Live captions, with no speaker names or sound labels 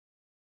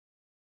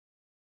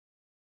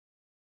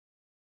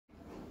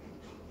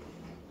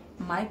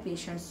My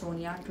patient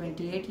Sonia,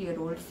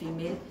 28-year-old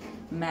female,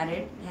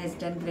 married, has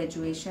done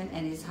graduation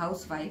and is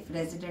housewife,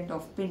 resident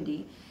of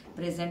Pindi,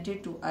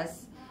 presented to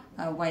us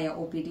via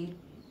OPD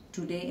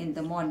today in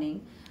the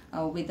morning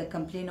with a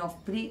complaint of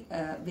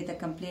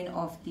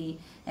the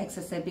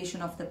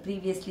exacerbation of the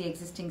previously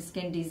existing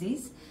skin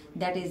disease,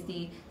 that is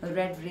the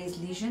red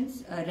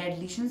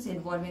lesions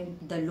involving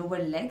the lower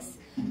legs,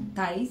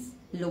 thighs,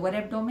 lower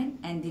abdomen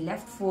and the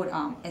left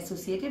forearm,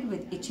 associated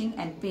with itching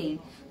and pain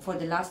for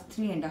the last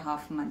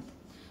 3.5 months.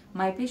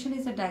 My patient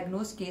is a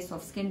diagnosed case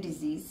of skin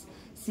disease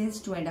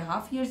since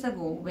 2.5 years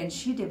ago, when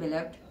she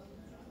developed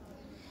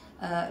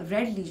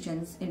red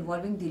lesions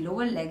involving the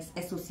lower legs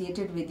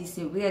associated with the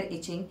severe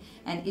itching,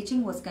 and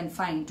itching was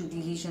confined to the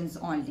lesions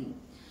only.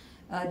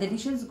 The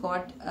lesions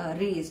got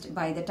raised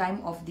by the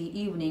time of the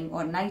evening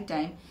or night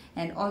time,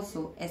 and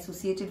also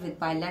associated with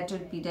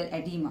bilateral pedal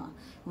edema,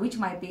 which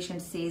my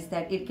patient says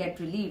that it get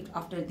relieved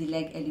after the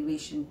leg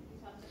elevation,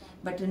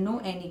 but no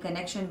any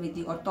connection with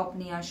the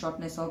orthopnea,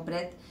 shortness of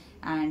breath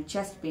and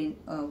chest pain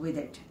with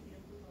it.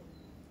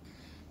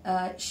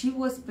 She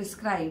was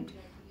prescribed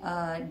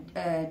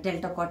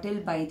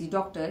delta-cortil by the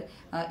doctor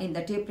in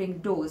the tapering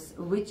dose,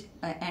 which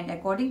and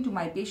according to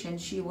my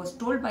patient, she was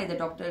told by the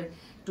doctor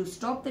to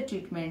stop the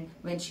treatment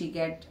when she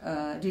get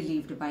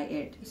relieved by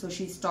it, so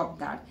she stopped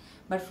that.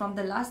 But from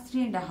the last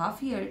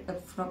 3.5 years,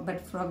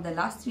 from the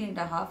last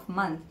 3.5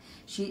 months,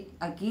 she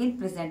again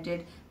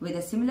presented with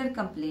a similar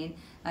complaint,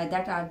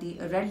 that are the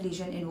red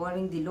lesion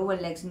involving the lower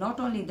legs, not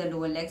only the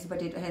lower legs,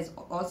 but it has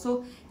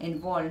also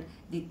involved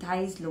the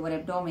thighs, lower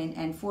abdomen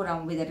and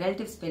forearm, with a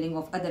relative swelling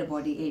of other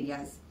body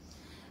areas.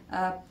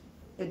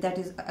 That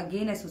is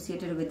again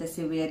associated with the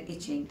severe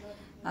itching.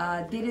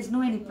 There is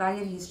no any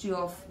prior history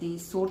of the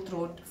sore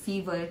throat,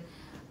 fever,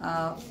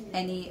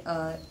 any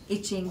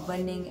itching,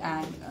 burning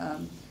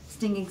and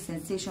stinging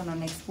sensation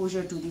on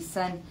exposure to the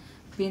sun,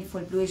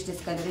 painful bluish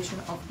discoloration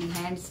of the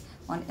hands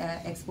on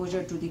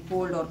exposure to the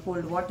cold or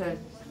cold water,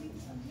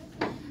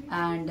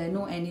 and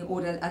no any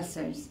oral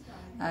ulcers.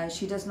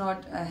 She does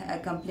not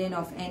complain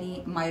of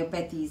any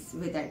myopathies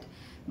with it.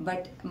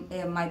 But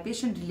my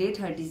patient relate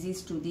her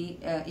disease to the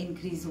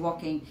increased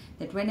walking,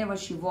 that whenever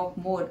she walk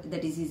more, the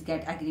disease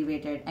get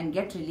aggravated and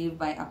get relieved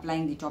by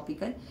applying the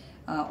topical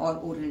or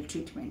oral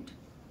treatment.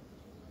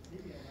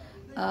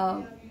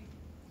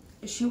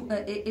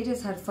 It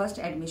is her first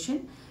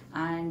admission,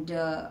 and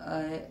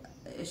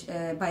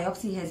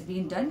biopsy has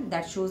been done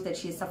that shows that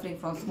she is suffering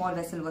from small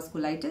vessel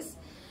vasculitis.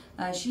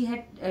 She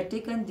had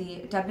taken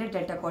the tablet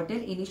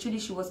delta-cortil. Initially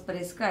she was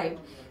prescribed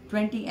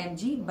 20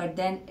 mg, but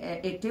then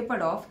it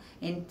tapered off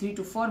in 3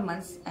 to 4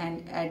 months,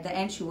 and at the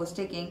end she was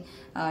taking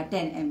 10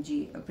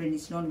 mg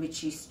prednisolone, which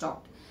she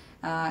stopped.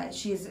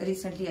 She is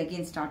recently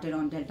again started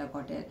on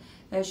delta-cortil.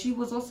 She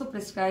was also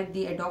prescribed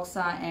the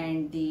Adoxa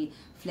and the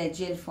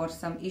Flagyl for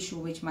some issue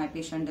which my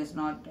patient does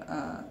not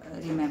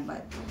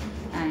remember.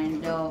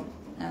 And okay,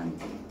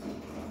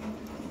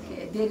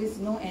 there is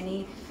no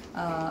any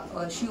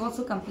she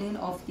also complained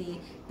of the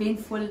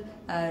painful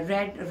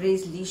red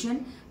raised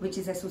lesion, which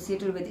is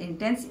associated with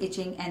intense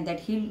itching and that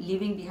healed,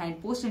 leaving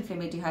behind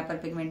post-inflammatory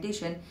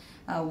hyperpigmentation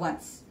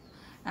once.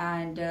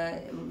 And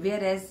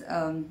whereas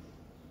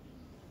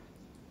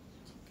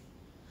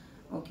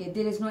okay,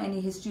 there is no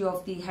any history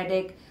of the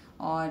headache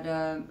or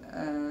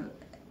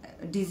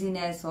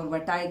dizziness or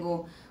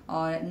vertigo,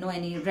 or no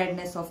any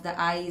redness of the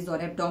eyes or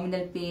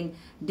abdominal pain,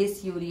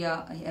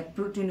 dysuria,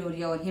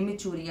 proteinuria or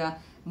hematuria,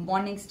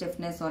 morning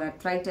stiffness or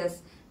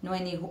arthritis, no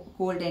any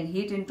cold and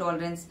heat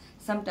intolerance.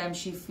 Sometimes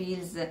she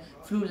feels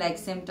flu-like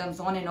symptoms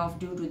on and off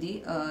due to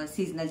the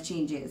seasonal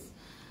changes.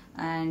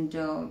 And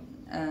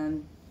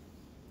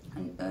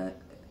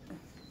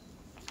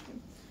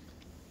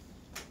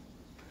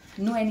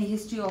no any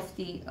history of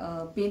the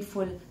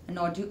painful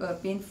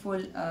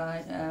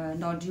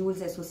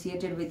nodules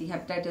associated with the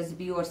hepatitis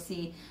B or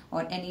C,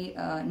 or any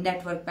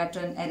network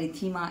pattern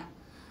erythema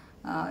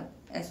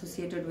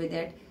associated with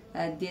it.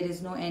 There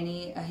is no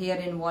any hair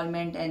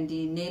involvement and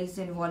the nails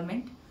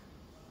involvement.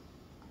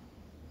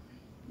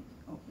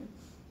 Okay.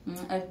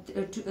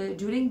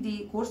 During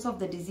the course of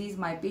the disease,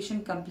 my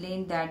patient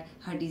complained that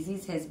her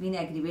disease has been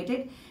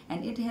aggravated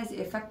and it has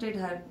affected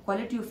her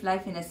quality of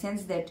life, in a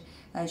sense that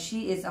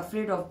she is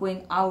afraid of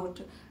going out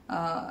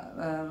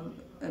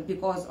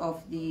because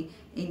of the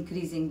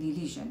increasing the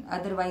lesion.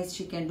 Otherwise,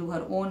 she can do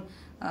her own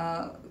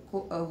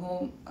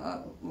home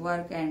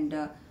work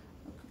and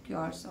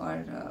cures,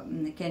 or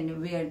can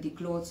wear the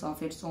clothes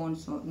of its own,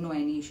 so no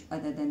any issue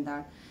other than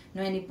that.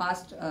 No any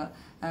past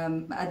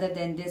other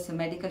than this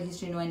medical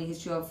history, no any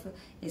history of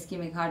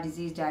ischemic heart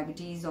disease,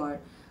 diabetes, or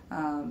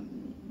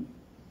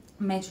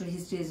menstrual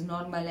history is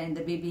normal and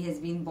the baby has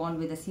been born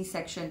with a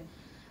C-section,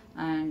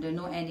 and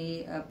no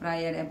any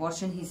prior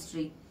abortion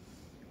history.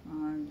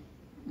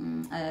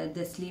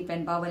 The sleep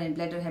and bowel and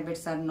bladder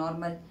habits are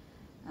normal,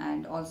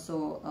 and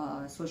also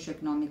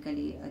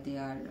socioeconomically they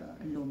are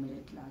low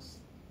middle class.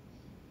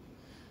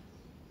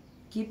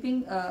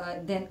 Keeping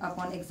then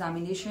upon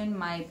examination,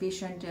 my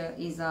patient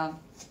is a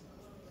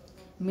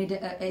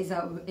is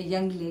a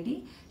young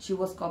lady. She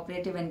was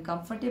cooperative and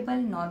comfortable,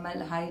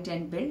 normal height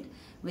and build,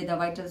 with the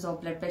vitals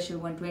of blood pressure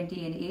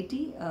 120 and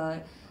 80,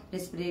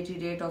 respiratory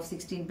rate of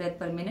 16 breath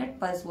per minute,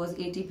 pulse was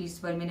 80 beats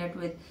per minute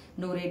with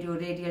no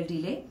radial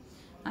delay,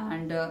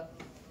 and the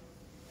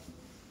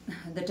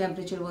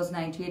temperature was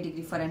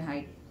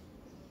 98°F.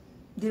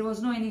 There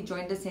was no any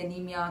jaundice,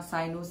 anemia,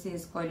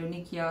 cyanosis,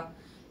 koilonychia,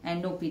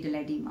 and no pedal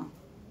edema,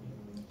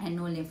 and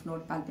no lymph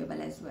node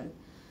palpable as well.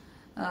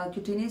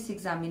 Cutaneous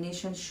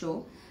examinations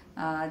show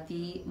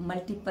the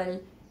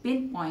multiple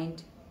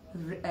pinpoint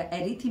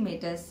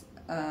erythematous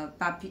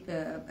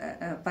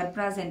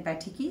purpuras and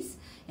petechiae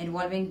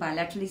involving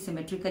bilaterally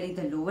symmetrically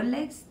the lower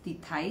legs, the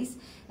thighs,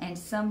 and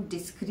some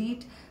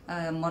discrete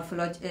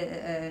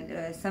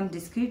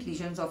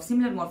lesions of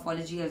similar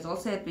morphology is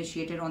also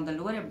appreciated on the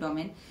lower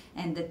abdomen,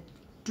 and the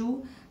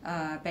two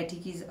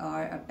petechiae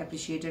are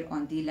appreciated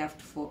on the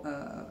left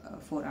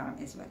forearm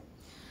as well.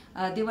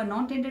 They were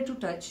non-tender to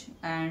touch,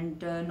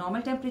 and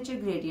normal temperature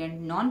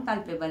gradient,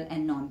 non-palpable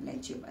and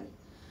non-blanchable.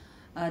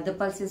 The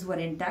pulses were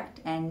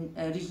intact, and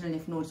regional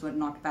lymph nodes were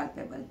not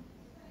palpable.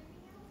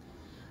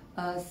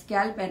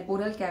 Scalp and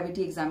oral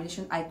cavity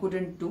examination I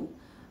couldn't do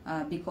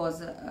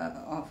because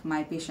of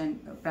my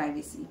patient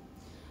privacy,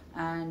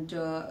 and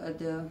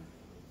the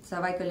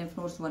cervical lymph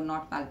nodes were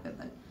not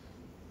palpable.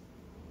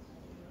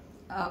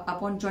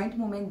 Upon joint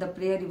movement, the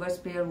reverse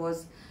prayer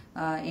was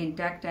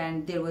intact,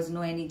 and there was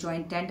no any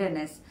joint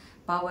tenderness.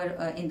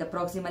 Power in the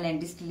proximal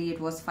and distally,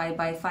 it was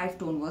 5/5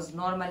 tone was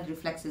normal.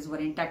 Reflexes were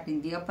intact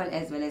in the upper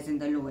as well as in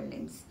the lower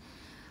limbs.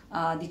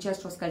 The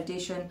chest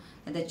auscultation,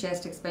 the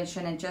chest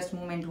expansion and chest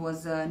movement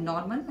was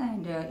normal,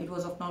 and it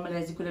was of normal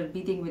vesicular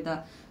breathing with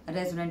a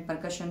resonant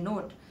percussion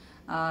note.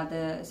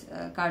 The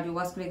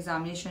cardiovascular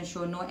examination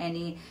showed no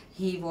any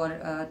heave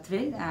or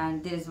thrill,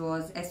 and this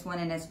was S1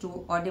 and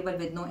S2 audible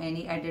with no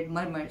any added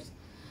murmurs.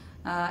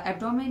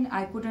 Abdomen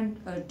I couldn't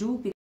do